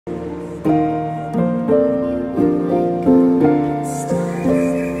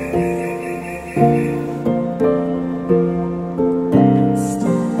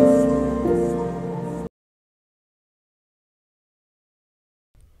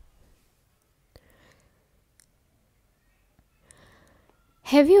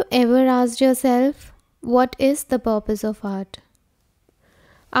Have you ever asked yourself, what is the purpose of art?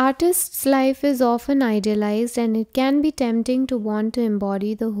 Artist's life is often idealized and it can be tempting to want to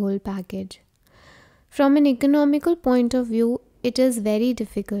embody the whole package. From an economical point of view, it is very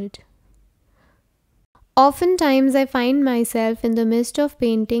difficult. Oftentimes I find myself in the midst of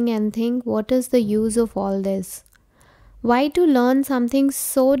painting and think, what is the use of all this? Why to learn something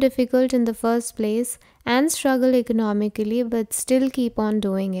so difficult in the first place and struggle economically but still keep on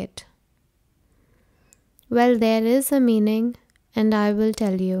doing it? Well, there is a meaning, and I will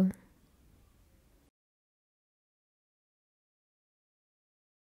tell you.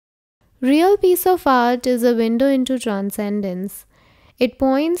 Real piece of art is a window into transcendence. It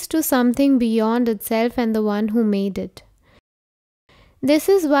points to something beyond itself and the one who made it. This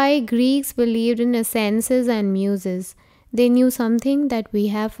is why Greeks believed in essences and muses. They knew something that we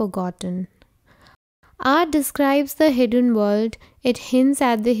have forgotten. Art describes the hidden world, it hints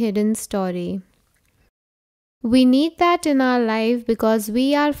at the hidden story. We need that in our life because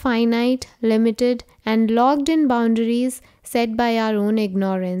we are finite, limited, and locked in boundaries set by our own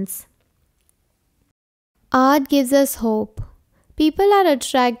ignorance. Art gives us hope. People are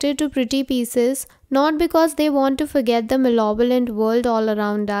attracted to pretty pieces not because they want to forget the malevolent world all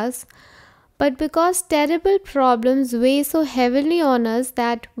around us, but because terrible problems weigh so heavily on us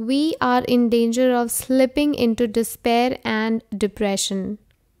that we are in danger of slipping into despair and depression.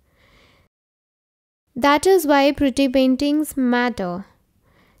 That is why pretty paintings matter.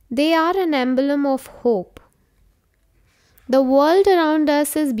 They are an emblem of hope. The world around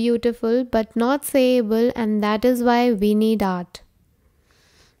us is beautiful but not sayable, and that is why we need art.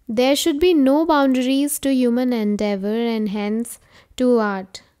 There should be no boundaries to human endeavor and hence to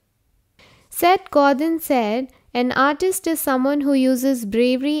art. Seth Godin said, an artist is someone who uses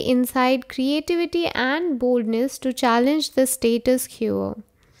bravery, insight, creativity and boldness to challenge the status quo.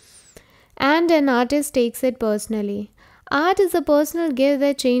 And an artist takes it personally. Art is a personal gift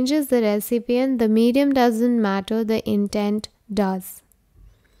that changes the recipient. The medium doesn't matter, the intent does.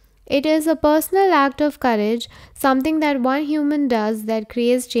 It is a personal act of courage, something that one human does that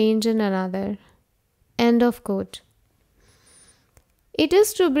creates change in another. End of quote. It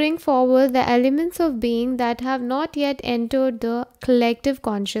is to bring forward the elements of being that have not yet entered the collective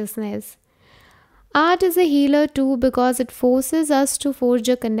consciousness. Art is a healer too because it forces us to forge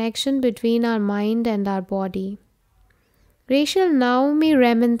a connection between our mind and our body. Rachel Naomi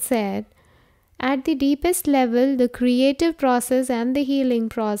Remen said, at the deepest level, the creative process and the healing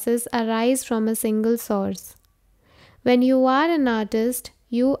process arise from a single source. When you are an artist,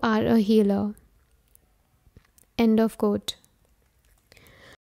 you are a healer. End of quote.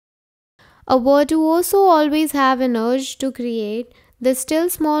 A virtuoso always have an urge to create, the still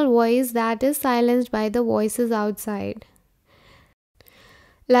small voice that is silenced by the voices outside.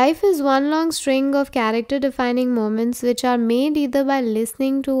 Life is one long string of character-defining moments which are made either by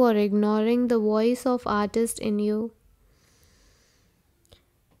listening to or ignoring the voice of artist in you.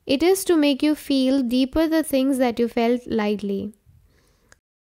 It is to make you feel deeper the things that you felt lightly.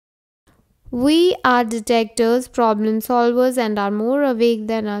 We are detectors, problem solvers, and are more awake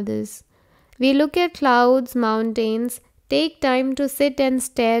than others. We look at clouds, mountains, take time to sit and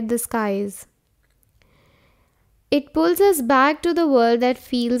stare at the skies. It pulls us back to the world that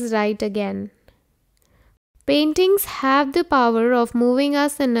feels right again. Paintings have the power of moving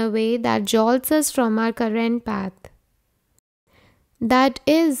us in a way that jolts us from our current path. That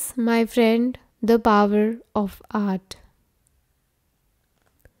is, my friend, the power of art.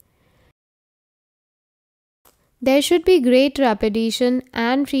 There should be great repetition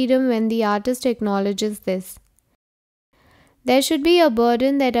and freedom when the artist acknowledges this. There should be a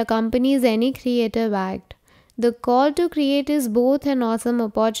burden that accompanies any creative act. The call to create is both an awesome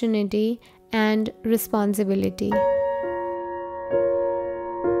opportunity and responsibility.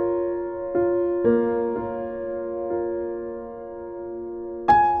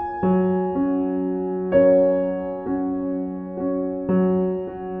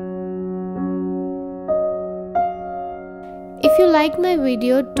 If you like my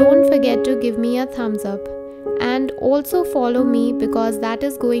video, don't forget to give me a thumbs up and also follow me because that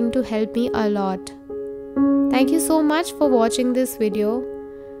is going to help me a lot. Thank you so much for watching this video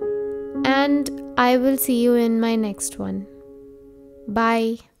and I will see you in my next one.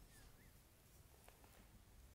 Bye.